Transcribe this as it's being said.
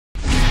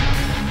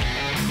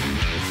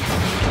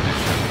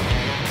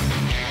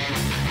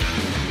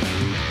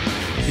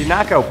The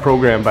knockout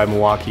program by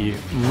Milwaukee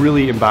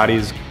really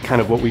embodies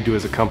kind of what we do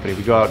as a company.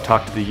 We go out,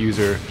 talk to the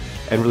user,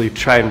 and really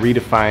try and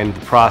redefine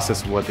the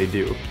process of what they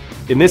do.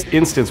 In this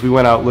instance, we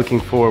went out looking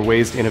for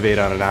ways to innovate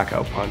on a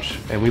knockout punch,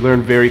 and we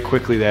learned very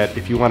quickly that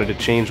if you wanted to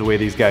change the way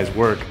these guys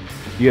work,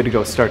 you had to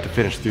go start to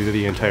finish through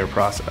the entire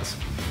process.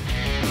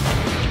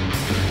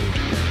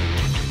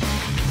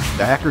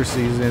 The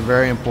accuracy is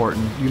very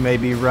important. You may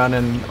be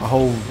running a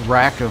whole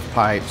rack of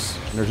pipes.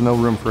 There's no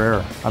room for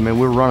error. I mean,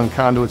 we're running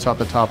conduits out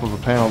the top of a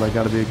panel. They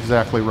got to be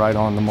exactly right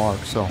on the mark.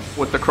 So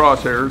with the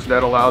crosshairs,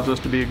 that allows us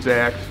to be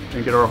exact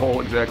and get our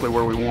hole exactly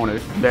where we want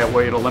it. That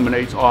way it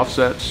eliminates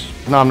offsets.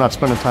 now I'm not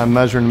spending time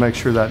measuring to make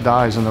sure that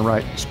die is in the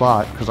right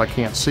spot because I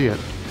can't see it.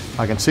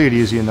 I can see it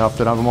easy enough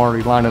that I'm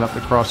already lining up the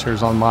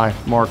crosshairs on my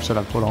marks that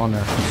I put on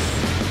there.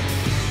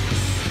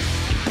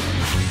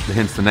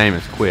 Hence the name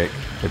is quick.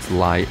 It's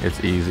light,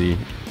 it's easy,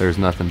 there's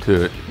nothing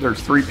to it.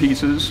 There's 3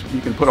 pieces.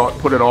 You can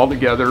put it all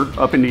together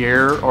up in the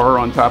air or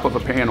on top of a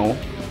panel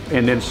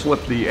and then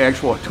slip the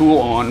actual tool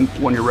on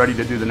when you're ready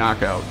to do the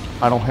knockout.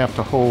 I don't have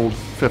to hold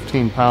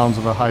 15 pounds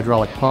of a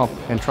hydraulic pump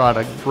and try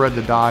to thread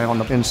the die on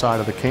the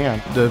inside of the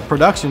can. The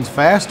production's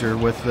faster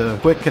with the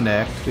quick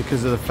connect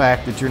because of the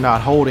fact that you're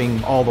not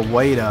holding all the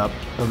weight up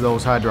of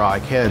those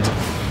hydraulic heads.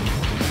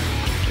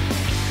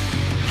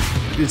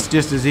 It's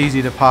just as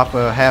easy to pop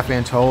a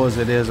 1/2-inch hole as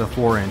it is a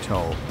 4-inch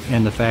hole.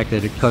 And the fact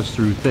that it cuts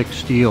through thick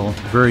steel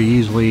very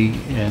easily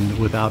and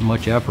without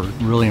much effort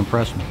really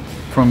impressed me.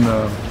 From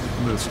the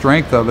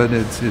strength of it,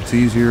 it's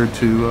easier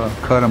to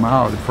cut them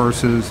out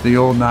versus the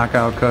old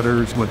knockout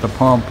cutters with the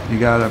pump. You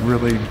got to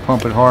really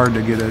pump it hard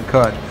to get it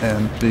cut,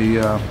 and the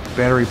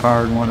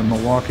battery-powered one in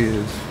Milwaukee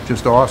is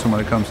just awesome when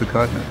it comes to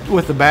cutting it.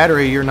 With the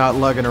battery, you're not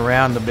lugging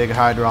around the big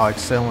hydraulic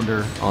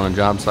cylinder. On a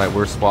job site,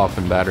 we're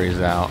swapping batteries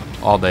out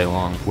all day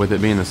long. With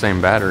it being the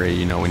same battery,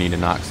 you know, we need to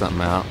knock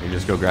something out. You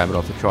just go grab it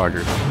off the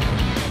charger.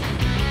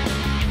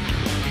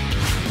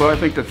 Well, I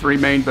think the 3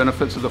 main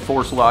benefits of the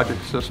Force Logic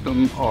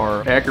system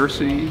are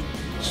accuracy,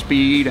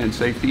 speed, and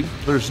safety.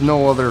 There's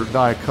no other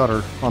die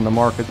cutter on the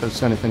market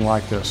that's anything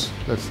like this.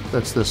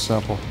 That's this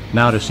simple.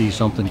 Now to see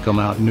something come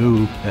out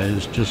new that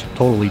is just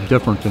totally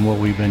different than what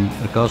we've been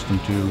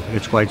accustomed to,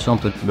 it's quite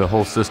something. The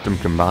whole system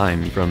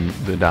combined, from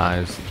the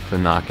dies, the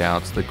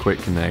knockouts, the quick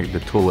connect,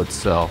 the tool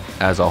itself,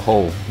 as a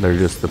whole, they're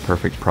just the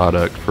perfect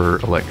product for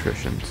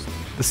electricians.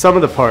 The sum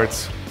of the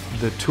parts,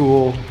 the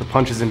tool, the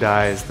punches and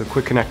dies, the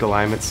quick connect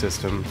alignment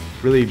system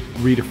really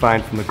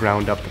redefined from the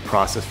ground up the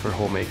process for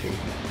hole making.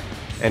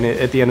 And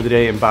at the end of the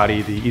day,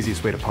 embody the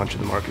easiest way to punch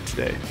in the market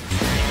today.